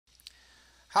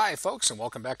Hi folks, and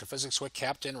welcome back to Physics with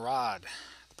Captain Rod.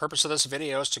 The purpose of this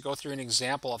video is to go through an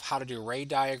example of how to do ray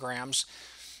diagrams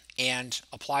and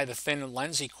apply the thin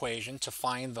lens equation to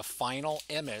find the final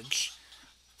image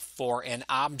for an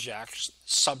object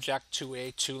subject to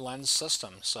a two-lens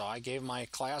system. So I gave my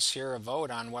class here a vote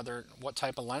on what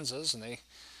type of lenses, and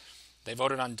they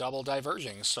voted on double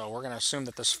diverging. So we're going to assume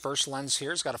that this first lens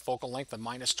here has got a focal length of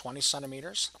minus 20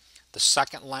 centimeters. The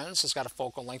second lens has got a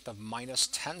focal length of minus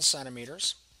 10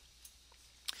 centimeters.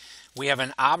 We have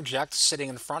an object sitting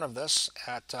in front of this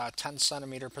at 10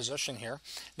 centimeter position here.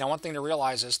 Now, one thing to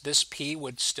realize is this P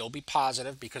would still be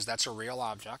positive because that's a real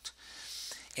object.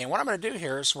 And what I'm going to do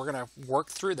here is we're going to work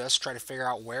through this, try to figure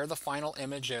out where the final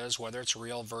image is, whether it's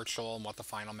real, virtual, and what the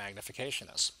final magnification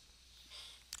is.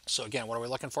 So again, what are we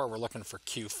looking for? We're looking for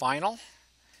Q final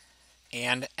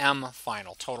and M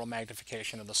final, total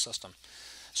magnification of the system.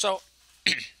 So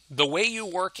the way you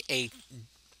work a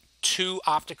two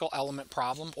optical element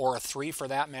problem, or a three for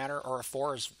that matter, or a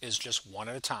four, is just one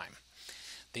at a time.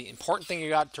 The important thing you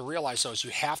got to realize though is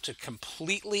you have to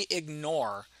completely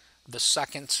ignore the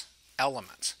second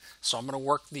element. So I'm going to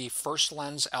work the first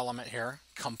lens element here,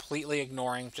 completely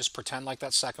ignoring, just pretend like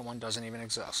that second one doesn't even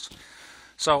exist.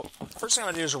 So first thing I'm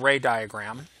going to do is a ray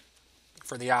diagram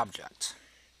for the object.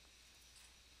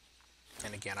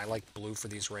 And again, I like blue for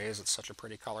these rays, it's such a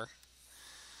pretty color.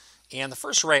 And the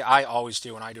first ray I always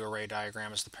do when I do a ray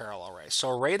diagram is the parallel ray. So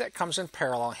a ray that comes in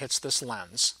parallel and hits this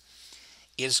lens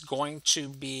is going to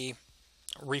be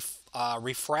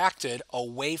refracted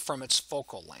away from its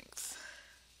focal length.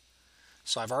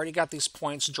 So I've already got these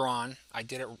points drawn. I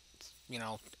did it,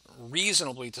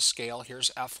 reasonably to scale. Here's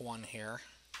F1 here.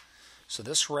 So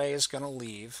this ray is going to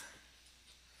leave,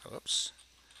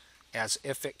 as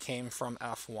if it came from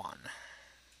F1.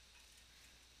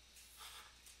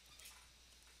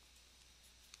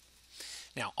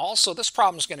 Now, also, this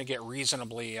problem is going to get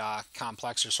reasonably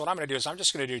complex here. So what I'm going to do is I'm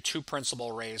just going to do two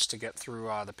principal rays to get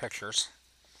through the pictures.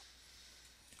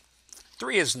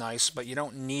 3 is nice, but you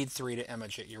don't need 3 to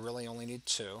image it. You really only need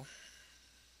 2.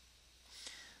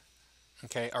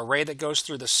 Okay, a ray that goes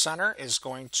through the center is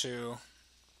going to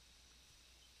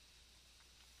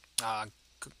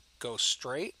go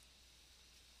straight.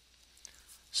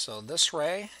 So this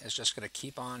ray is just going to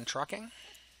keep on trucking.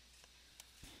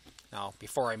 Now,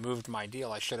 before I moved my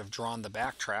deal, I should have drawn the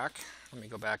backtrack. Let me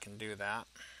go back and do that.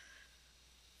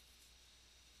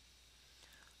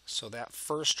 So that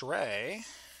first ray,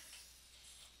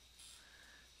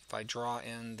 if I draw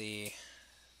in the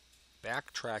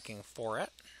backtracking for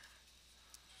it,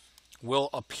 will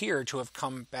appear to have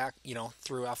come back,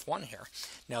 through F1 here.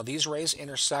 Now, these rays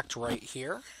intersect right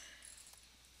here.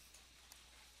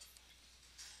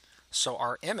 So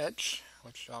our image,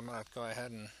 which I'm going to go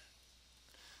ahead and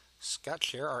sketch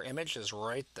here, our image is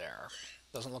right there.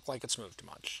 Doesn't look like it's moved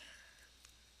much.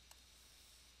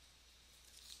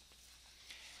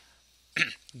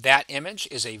 That image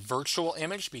is a virtual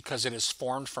image because it is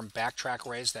formed from backtrack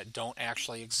rays that don't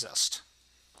actually exist.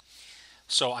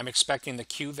 So I'm expecting the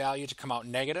Q value to come out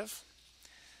negative.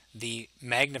 The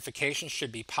magnification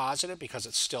should be positive because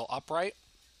it's still upright.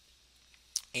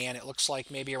 And it looks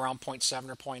like maybe around 0.7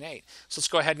 or 0.8. So let's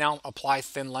go ahead now and apply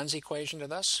thin lens equation to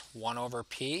this. 1 over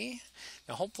P.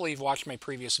 Now hopefully you've watched my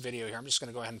previous video here. I'm just going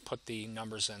to go ahead and put the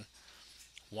numbers in.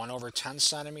 1 over 10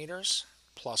 centimeters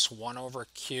plus 1 over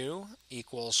Q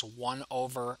equals 1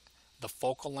 over the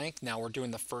focal length. Now we're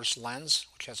doing the first lens,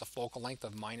 which has a focal length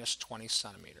of minus 20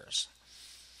 centimeters.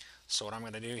 So what I'm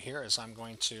going to do here is I'm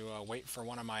going to wait for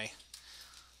one of my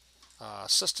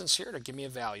assistants here to give me a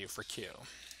value for Q.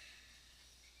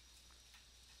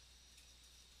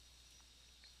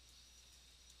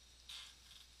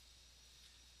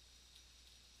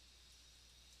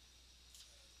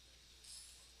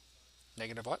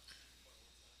 Negative what?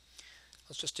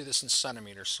 Let's just do this in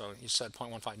centimeters. So you said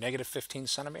 0.15. Negative 15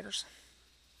 centimeters.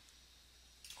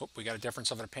 Oh, we got a difference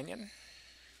of an opinion.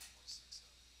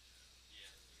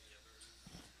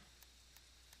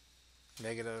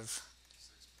 Negative.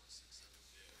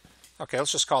 Okay,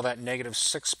 let's just call that negative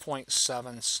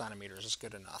 6.7 centimeters is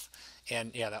good enough.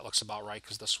 And yeah, that looks about right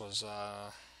because this was,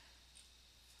 oh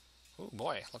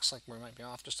boy, looks like we might be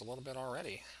off just a little bit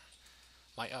already.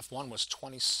 My F1 was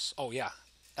 20, oh yeah,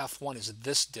 F1 is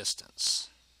this distance.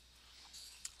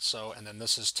 So, and then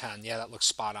this is 10. Yeah, that looks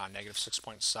spot on, negative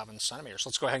 6.7 centimeters.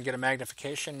 Let's go ahead and get a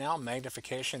magnification now.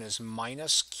 Magnification is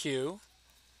minus Q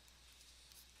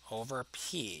over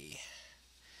P.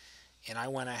 And I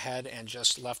went ahead and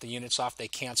just left the units off. They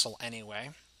cancel anyway.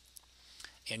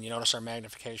 And you notice our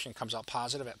magnification comes out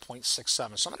positive at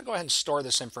 0.67. So I'm going to go ahead and store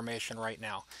this information right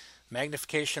now.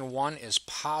 Magnification 1 is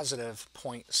positive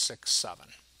 0.67. All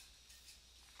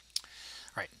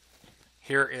right,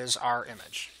 here is our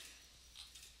image.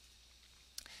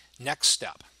 Next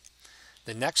step.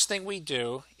 The next thing we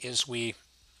do is we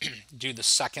do the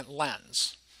second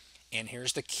lens. And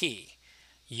here's the key.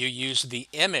 You use the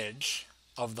image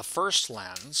of the first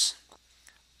lens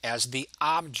as the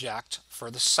object for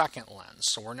the second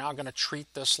lens. So we're now going to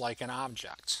treat this like an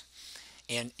object.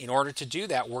 And in order to do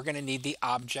that, we're going to need the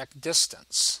object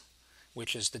distance,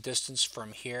 which is the distance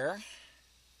from here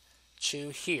to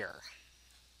here.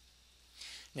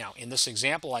 Now, in this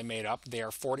example I made up, they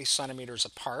are 40 centimeters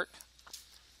apart.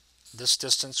 This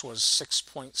distance was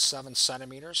 6.7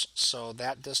 centimeters, so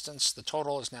that distance, the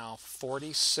total is now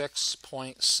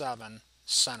 46.7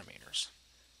 centimeters.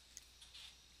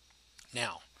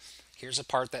 Now, here's a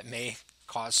part that may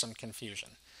cause some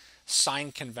confusion.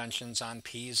 Sign conventions on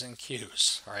P's and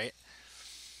Q's, all right?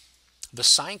 The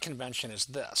sign convention is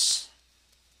this.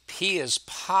 P is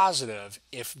positive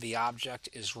if the object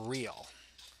is real,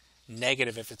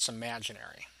 negative if it's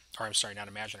imaginary, or I'm sorry, not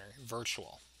imaginary,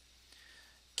 virtual.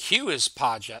 Q is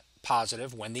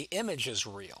positive when the image is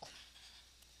real.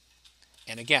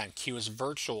 And again, Q is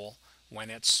virtual when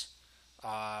it's,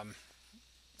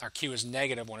 or Q is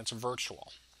negative when it's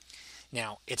virtual.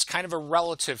 Now, it's kind of a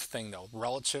relative thing though,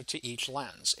 relative to each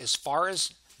lens. As far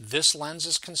as this lens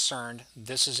is concerned,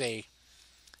 this is a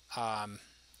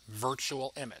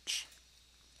virtual image.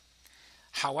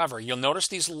 However, you'll notice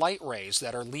these light rays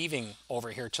that are leaving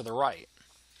over here to the right.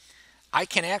 I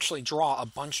can actually draw a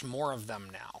bunch more of them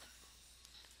now.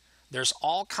 There's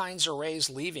all kinds of rays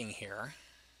leaving here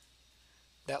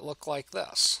that look like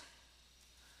this.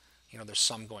 You know, there's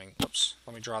some going, oops,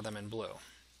 let me draw them in blue.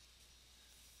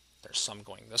 There's some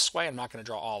going this way. I'm not going to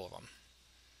draw all of them.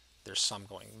 There's some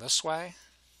going this way.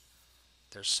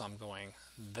 There's some going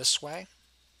this way.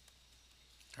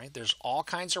 Right? There's all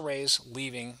kinds of rays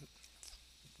leaving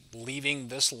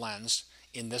this lens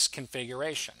in this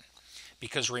configuration.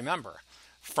 Because remember,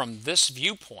 from this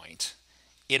viewpoint,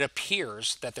 it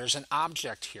appears that there's an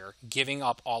object here giving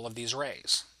up all of these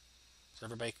rays. Is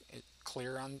everybody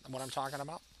clear on what I'm talking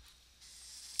about?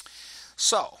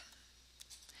 So,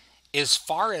 as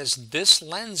far as this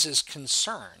lens is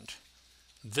concerned,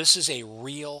 this is a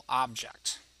real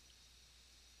object.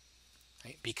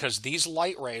 Right? Because these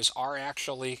light rays are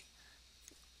actually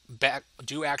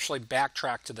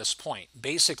backtrack to this point.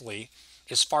 Basically,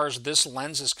 as far as this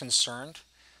lens is concerned,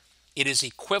 it is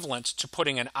equivalent to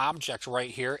putting an object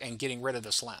right here and getting rid of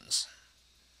this lens.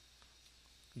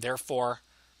 Therefore,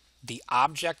 the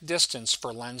object distance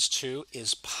for lens 2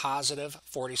 is positive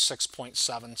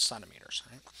 46.7 centimeters.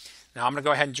 Right? Now I'm going to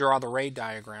go ahead and draw the ray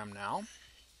diagram now.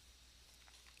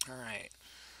 All right,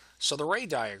 so the ray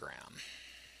diagram.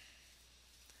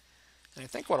 And I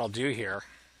think what I'll do here,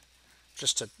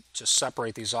 just to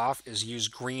separate these off, is use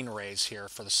green rays here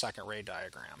for the second ray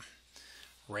diagram.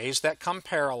 Rays that come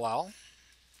parallel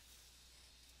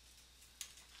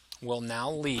will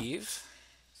now leave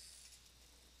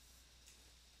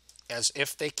as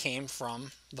if they came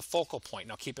from the focal point.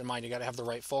 Now keep in mind, you got to have the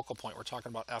right focal point. We're talking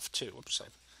about F2, oops,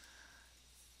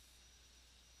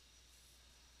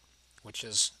 which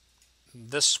is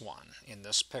this one in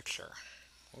this picture.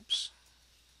 Oops.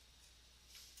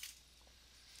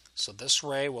 So this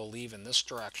ray will leave in this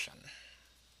direction.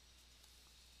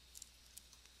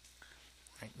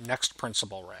 Right, next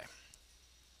principal ray.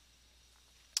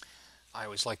 I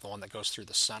always like the one that goes through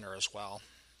the center as well.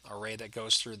 A ray that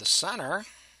goes through the center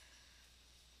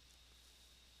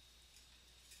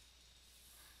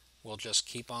will just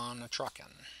keep on trucking.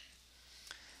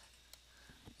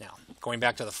 Now, going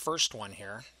back to the first one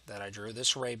here that I drew,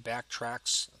 this ray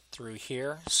backtracks through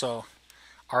here. So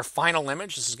our final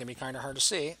image, this is going to be kind of hard to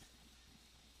see,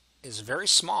 is very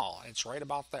small. It's right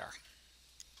about there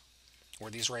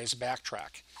where these rays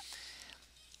backtrack.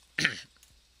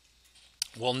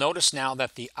 We'll notice now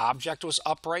that the object was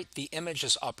upright, the image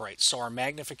is upright. So our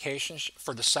magnification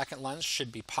for the second lens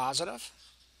should be positive.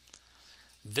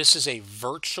 This is a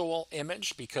virtual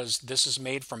image because this is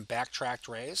made from backtracked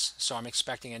rays. So I'm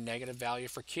expecting a negative value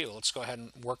for Q. Let's go ahead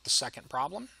and work the second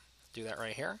problem. Do that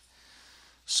right here.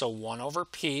 So 1 over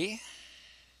P.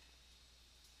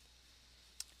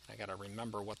 I got to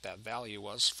remember what that value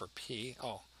was for P.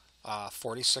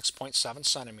 46.7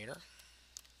 centimeter.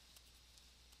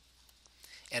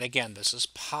 And again, this is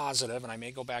positive, and I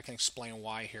may go back and explain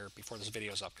why here before this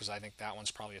video is up, because I think that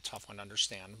one's probably a tough one to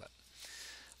understand. But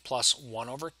plus 1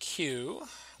 over Q,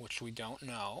 which we don't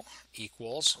know,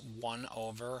 equals 1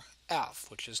 over F,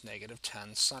 which is negative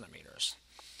 10 centimeters.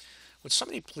 Would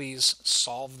somebody please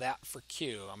solve that for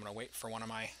Q? I'm going to wait for one of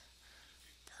my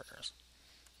partners.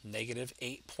 negative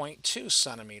 8.2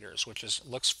 centimeters, which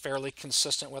looks fairly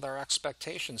consistent with our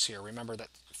expectations here. Remember that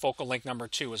focal length number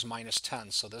 2 is minus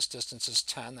 10, so this distance is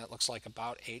 10. That looks like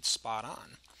about 8 spot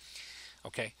on.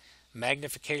 Okay,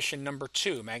 magnification number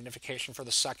 2, magnification for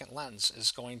the second lens,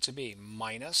 is going to be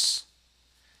minus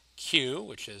Q,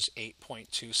 which is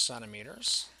 8.2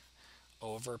 centimeters,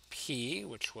 over P,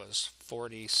 which was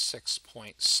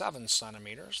 46.7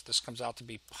 centimeters. This comes out to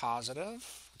be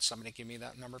positive. Would somebody give me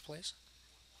that number, please?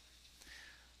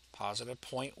 Positive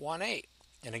 0.18.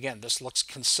 And again, this looks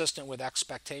consistent with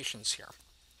expectations here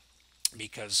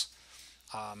because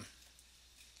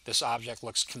this object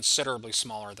looks considerably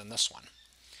smaller than this one.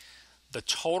 The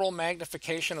total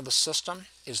magnification of the system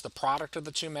is the product of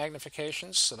the two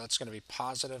magnifications, so that's going to be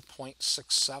positive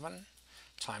 0.67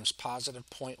 times positive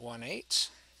 0.18.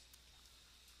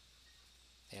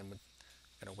 And we're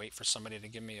going to wait for somebody to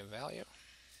give me a value.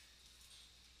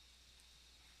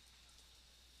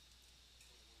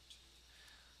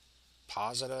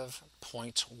 Positive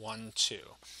 0.12.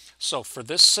 So for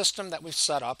this system that we've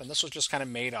set up, and this was just kind of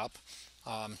made up,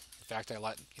 in fact I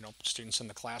let students in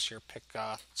the class here pick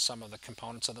some of the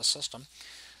components of the system.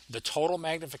 The total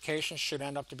magnification should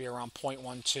end up to be around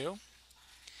 0.12.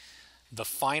 The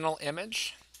final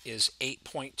image is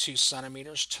 8.2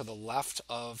 centimeters to the left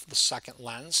of the second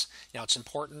lens. Now it's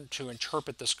important to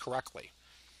interpret this correctly.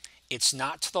 It's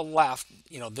not to the left,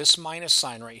 this minus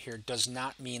sign right here does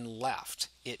not mean left.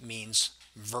 It means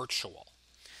virtual.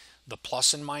 The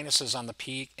plus and minuses on the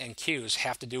P and Q's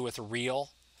have to do with real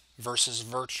versus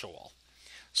virtual.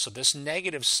 So this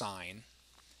negative sign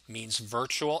means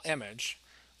virtual image,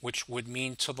 which would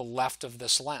mean to the left of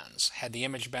this lens. Had the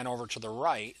image been over to the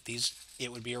right,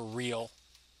 it would be a real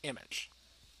image.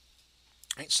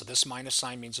 Right, so this minus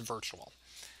sign means virtual,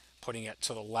 putting it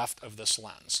to the left of this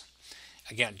lens.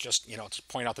 Again, just to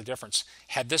point out the difference,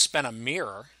 had this been a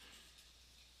mirror,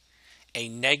 a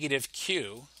negative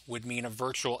Q would mean a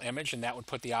virtual image, and that would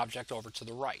put the object over to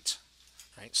the right.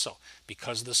 Right? So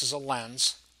because this is a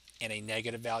lens and a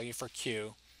negative value for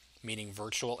Q, meaning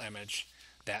virtual image,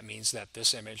 that means that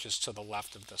this image is to the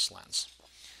left of this lens.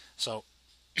 So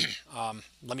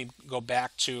let me go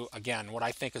back to, again, what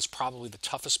I think is probably the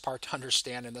toughest part to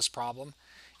understand in this problem,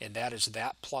 and that is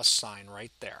that plus sign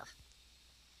right there.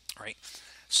 Right?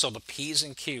 So the P's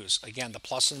and Q's, again, the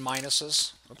plus and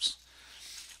minuses,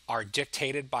 are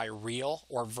dictated by real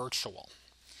or virtual.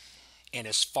 And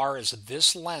as far as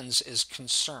this lens is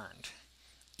concerned,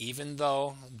 even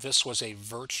though this was a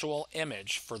virtual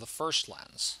image for the first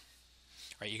lens,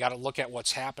 right, you got to look at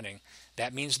what's happening.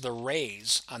 That means the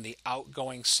rays on the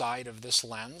outgoing side of this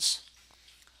lens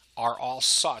are all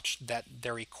such that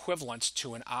they're equivalent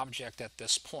to an object at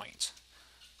this point.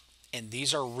 And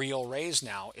these are real rays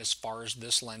now as far as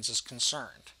this lens is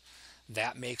concerned.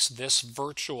 That makes this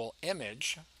virtual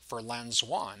image for lens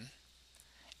 1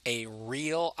 a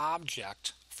real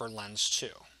object for lens 2.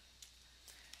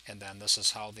 And then this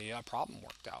is how the problem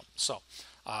worked out. So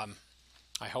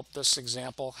I hope this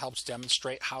example helps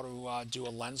demonstrate how to do a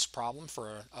lens problem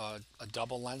for a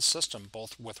double lens system,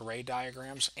 both with ray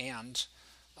diagrams and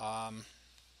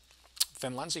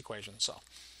thin lens equations. So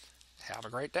have a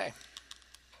great day.